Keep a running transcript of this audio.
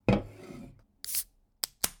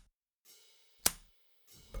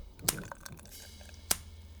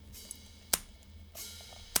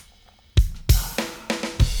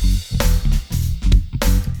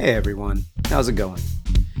Hey everyone, how's it going?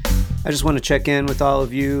 I just want to check in with all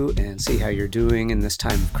of you and see how you're doing in this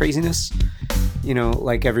time of craziness. You know,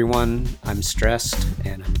 like everyone, I'm stressed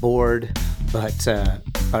and I'm bored, but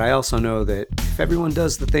I also know that if everyone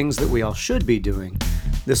does the things that we all should be doing,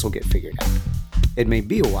 this will get figured out. It may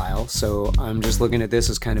be a while, so I'm just looking at this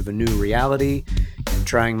as kind of a new reality and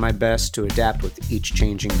trying my best to adapt with each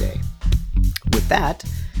changing day. With that,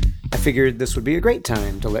 I figured this would be a great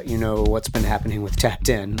time to let you know what's been happening with Tapped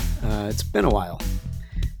In. It's been a while.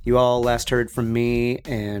 You all last heard from me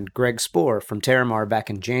and Greg Spohr from Terramar back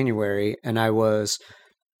in January, and I was,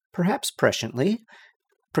 perhaps presciently,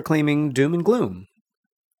 proclaiming doom and gloom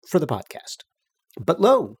for the podcast. But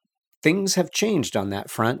lo, things have changed on that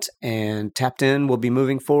front, and Tapped In will be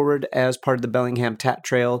moving forward as part of the Bellingham Tap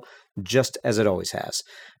Trail, just as it always has.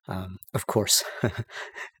 Of course,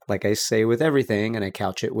 like I say with everything, and I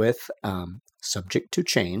couch it with subject to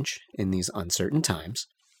change in these uncertain times.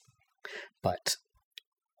 But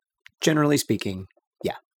generally speaking,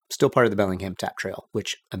 yeah, still part of the Bellingham Tap Trail,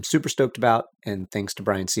 which I'm super stoked about, and thanks to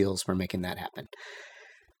Brian Seals for making that happen.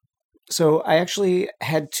 So I actually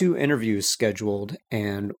had 2 interviews scheduled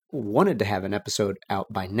and wanted to have an episode out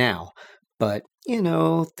by now, but,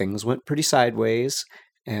 things went pretty sideways.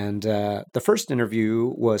 And the first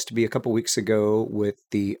interview was to be a couple weeks ago with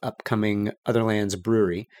the upcoming Otherlands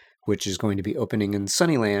Brewery, which is going to be opening in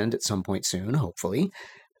Sunnyland at some point soon, hopefully.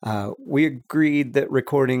 We agreed that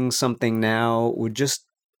recording something now would just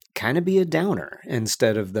kind of be a downer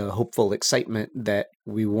instead of the hopeful excitement that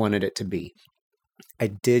we wanted it to be. I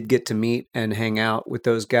did get to meet and hang out with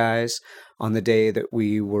those guys on the day that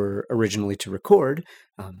we were originally to record,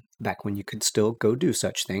 back when you could still go do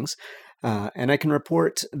such things. And I can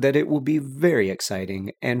report that it will be very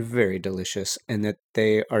exciting and very delicious, and that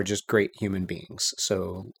they are just great human beings.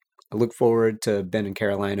 So I look forward to Ben and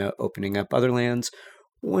Carolina opening up Otherlands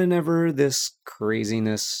whenever this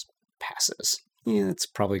craziness passes. Yeah, it's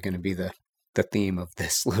probably going to be the theme of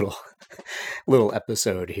this little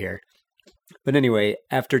episode here. But anyway,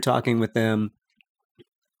 after talking with them,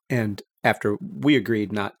 and after we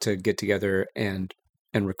agreed not to get together and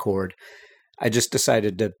record, I just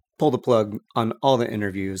decided to pull the plug on all the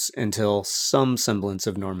interviews until some semblance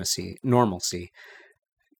of normalcy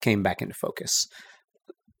came back into focus.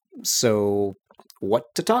 So, what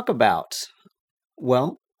to talk about?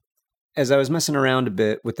 Well, as I was messing around a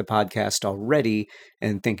bit with the podcast already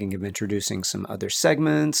and thinking of introducing some other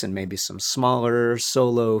segments and maybe some smaller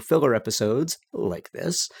solo filler episodes like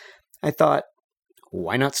this, I thought,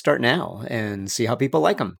 why not start now and see how people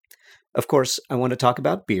like them? Of course, I want to talk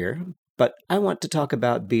about beer, but I want to talk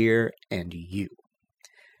about beer and you.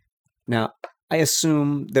 Now, I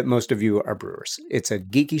assume that most of you are brewers. It's a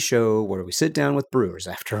geeky show where we sit down with brewers,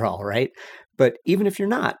 after all, right? But even if you're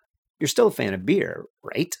not, you're still a fan of beer,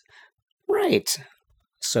 right? Right.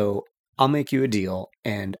 So I'll make you a deal,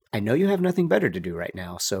 and I know you have nothing better to do right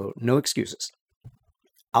now, so no excuses.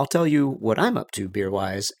 I'll tell you what I'm up to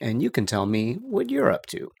beer-wise, and you can tell me what you're up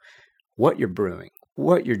to, what you're brewing,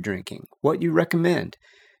 what you're drinking, what you recommend.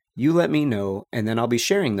 You let me know, and then I'll be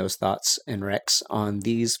sharing those thoughts and recs on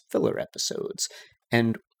these filler episodes.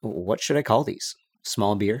 And what should I call these?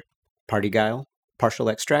 Small beer? Party guile? Partial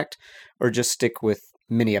extract? Or just stick with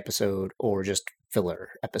mini episode, or just filler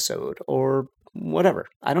episode, or whatever?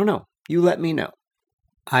 I don't know. You let me know.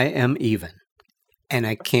 I am even. And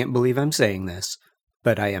I can't believe I'm saying this,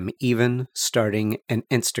 but I am even starting an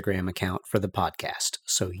Instagram account for the podcast,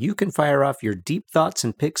 so you can fire off your deep thoughts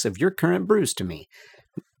and pics of your current brews to me.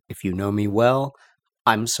 If you know me well,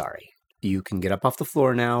 I'm sorry. You can get up off the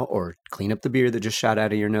floor now or clean up the beer that just shot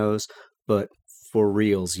out of your nose, but for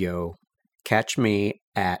reals, yo, catch me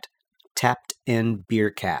at Tapped In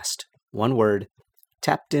Beercast. One word,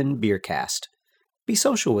 Tapped In Beercast. Be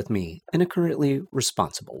social with me in a currently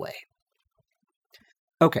responsible way.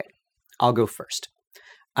 Okay, I'll go first.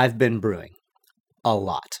 I've been brewing a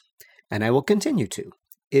lot, and I will continue to.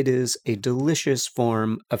 It is a delicious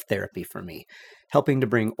form of therapy for me, helping to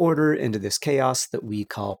bring order into this chaos that we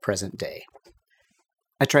call present day.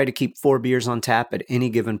 I try to keep 4 beers on tap at any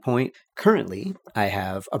given point. Currently, I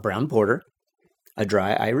have a brown porter, a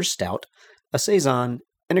dry Irish stout, a saison,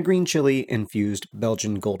 and a green chili-infused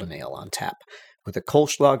Belgian golden ale on tap, with a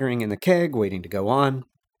Kolschlagering in the keg waiting to go on,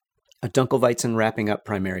 a Dunkelweizen wrapping up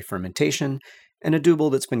primary fermentation, and a Double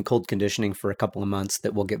that's been cold conditioning for a couple of months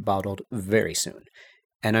that will get bottled very soon.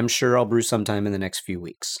 And I'm sure I'll brew sometime in the next few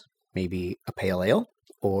weeks. Maybe a pale ale,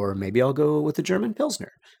 or maybe I'll go with a German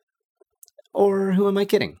Pilsner. Or who am I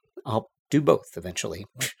kidding? I'll do both eventually.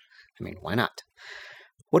 I mean, why not?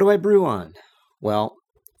 What do I brew on? Well,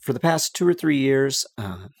 for the past 2 or 3 years,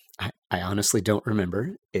 I honestly don't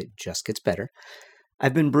remember. It just gets better.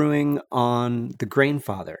 I've been brewing on the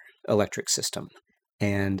Grainfather electric system,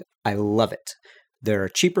 and I love it. There are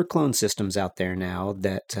cheaper clone systems out there now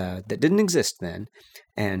that didn't exist then,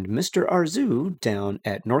 and Mr. Arzu down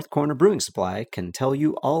at North Corner Brewing Supply can tell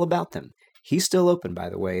you all about them. He's still open, by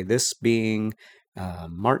the way, this being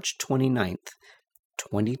March 29th,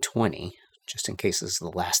 2020, just in case this is the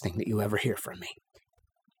last thing that you ever hear from me.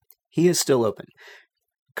 He is still open.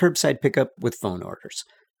 Curbside pickup with phone orders.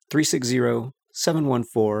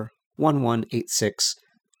 360-714-1186.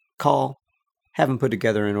 Call, have him put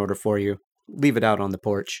together an order for you, leave it out on the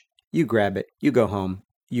porch, you grab it, you go home,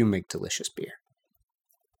 you make delicious beer.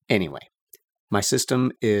 Anyway, my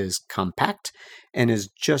system is compact and is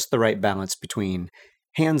just the right balance between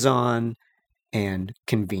hands-on and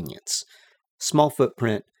convenience. Small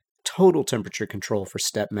footprint, total temperature control for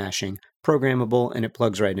step mashing, programmable, and it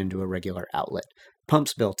plugs right into a regular outlet.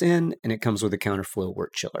 Pump's built in, and it comes with a counterflow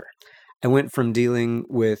wort chiller. I went from dealing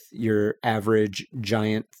with your average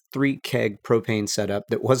giant 3-keg propane setup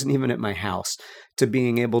that wasn't even at my house to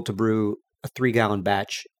being able to brew a 3-gallon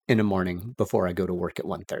batch in a morning before I go to work at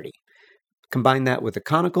 1:30. Combine that with a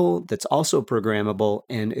conical that's also programmable,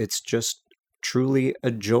 and it's just truly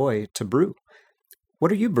a joy to brew.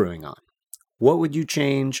 What are you brewing on? What would you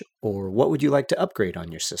change, or what would you like to upgrade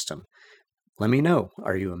on your system? Let me know.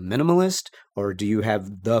 Are you a minimalist, or do you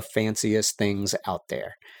have the fanciest things out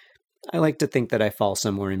there? I like to think that I fall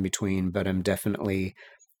somewhere in between, but I'm definitely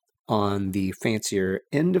on the fancier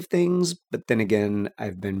end of things. But then again,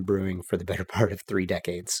 I've been brewing for the better part of 3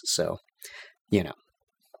 decades. So,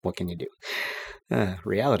 what can you do?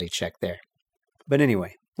 Reality check there. But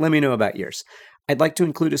anyway, let me know about yours. I'd like to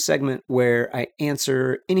include a segment where I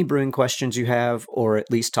answer any brewing questions you have, or at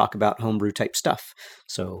least talk about homebrew type stuff.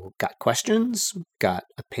 So, got questions, got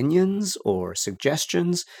opinions or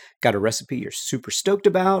suggestions, got a recipe you're super stoked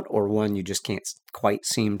about, or one you just can't quite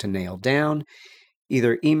seem to nail down?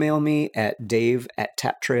 Either email me at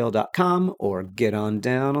dave@taptrail.com or get on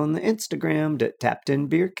down on the Instagram at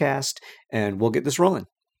tappedinbeercast, and we'll get this rolling.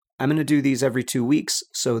 I'm going to do these every 2 weeks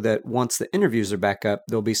so that once the interviews are back up,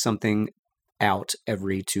 there'll be something out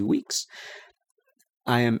every 2 weeks.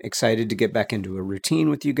 I am excited to get back into a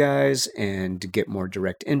routine with you guys and to get more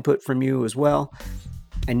direct input from you as well.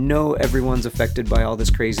 I know everyone's affected by all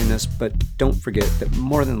this craziness, but don't forget that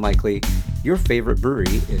more than likely, your favorite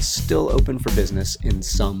brewery is still open for business in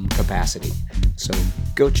some capacity. So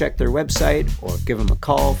go check their website or give them a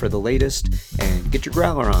call for the latest and get your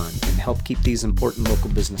growler on and help keep these important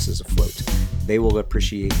local businesses afloat. They will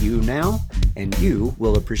appreciate you now, and you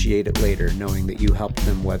will appreciate it later, knowing that you helped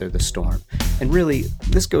them weather the storm. And really,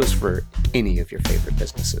 this goes for any of your favorite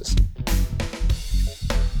businesses.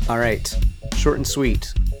 All right, short and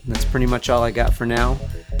sweet. That's pretty much all I got for now.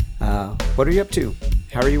 What are you up to?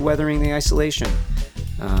 How are you weathering the isolation?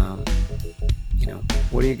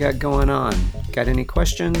 What do you got going on? Got any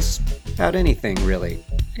questions about anything, really?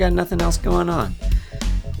 I got nothing else going on.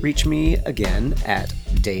 Reach me again at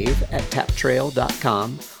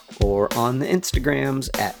dave@taptrail.com or on the Instagrams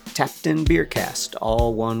at tappedinbeercast,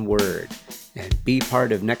 all one word, and be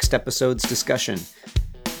part of next episode's discussion.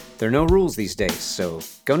 There are no rules these days, so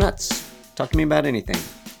go nuts. Talk to me about anything.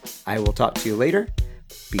 I will talk to you later.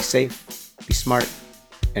 Be safe, be smart,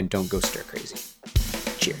 and don't go stir crazy.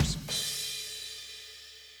 Cheers.